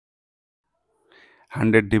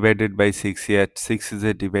100 divided by 6, here 6 is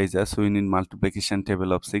a divisor, so we need multiplication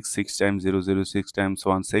table of 6. 6 times 0, 0, 6 times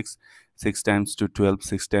 1, 6, 6 times 2, 12,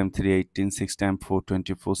 6 times 3, 18, 6 times 4,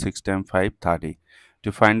 24, 6 times 5, 30.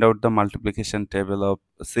 To find out the multiplication table of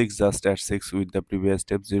 6, just add 6 with the previous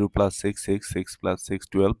step. 0 plus 6, 6, 6 plus 6,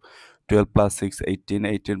 12, 12 plus 6, 18,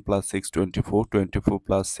 18 plus 6, 24, 24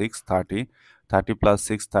 plus 6, 30, 30 plus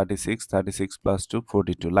 6, 36, 36 plus 2,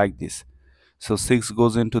 42, like this. So 6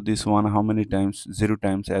 goes into this one how many times? 0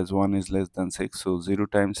 times, as 1 is less than 6. So 0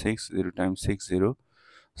 times 6, 0 times 6, 0.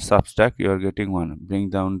 Subtract, you are getting 1.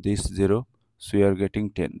 Bring down this 0. So you are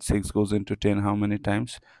getting 10. 6 goes into 10 how many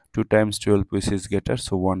times? 2 times 12, which is getter.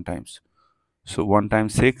 So 1 times. So 1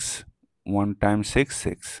 times 6, 1 times 6,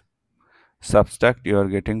 6. Subtract, you are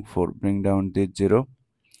getting 4. Bring down this 0.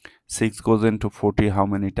 6 goes into 40 how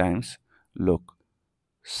many times? Look.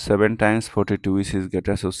 7 times 42, which is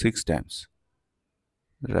getter. So 6 times.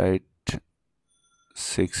 Right,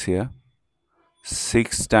 6 here.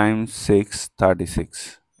 6 times 6,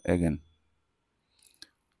 36 again.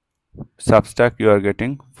 Subtract, you are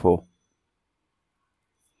getting 4.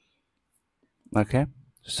 Okay,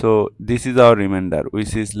 so this is our remainder,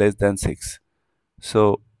 which is less than 6.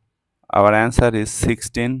 So our answer is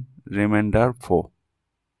 16 remainder 4.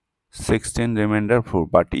 16 remainder 4.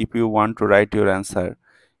 But if you want to write your answer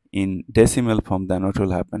in decimal form, then what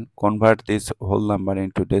will happen? Convert this whole number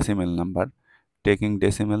into decimal number, taking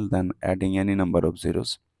decimal, then adding any number of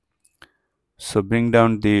zeros. So bring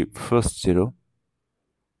down the first 0.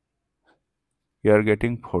 You are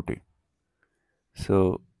getting 40.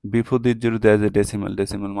 So before the 0 there is a decimal.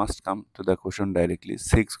 Decimal must come to the quotient directly.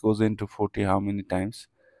 6 goes into 40 how many times?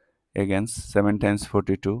 Again 7 times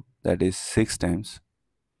 42, that is 6 times.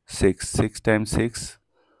 6 times 6,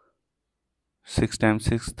 6 times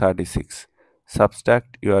 6, 36.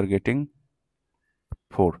 Subtract, you are getting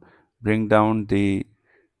 4. Bring down the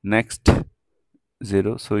next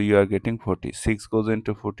 0, so you are getting 40. 6 goes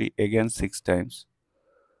into 40 again 6 times.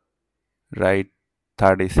 Write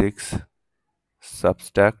 36.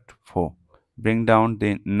 Subtract 4. Bring down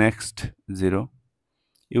the next 0.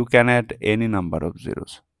 You can add any number of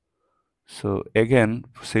zeros. So again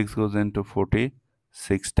 6 goes into 40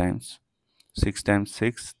 6 times. 6 times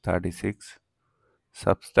 6, 36.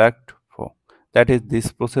 Subtract 4. That is,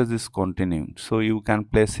 this process is continuing. So you can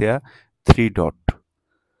place here 3 dot.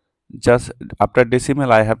 Just after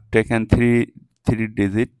decimal I have taken 3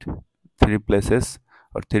 digit, 3 places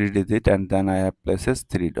or 3 digit, and then I have places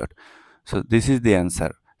 3 dot. So this is the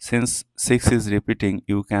answer. Since 6 is repeating,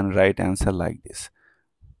 you can write answer like this.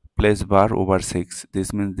 Place bar over 6.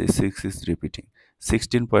 This means the 6 is repeating.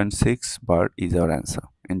 16.6 bar is our answer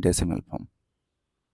in decimal form.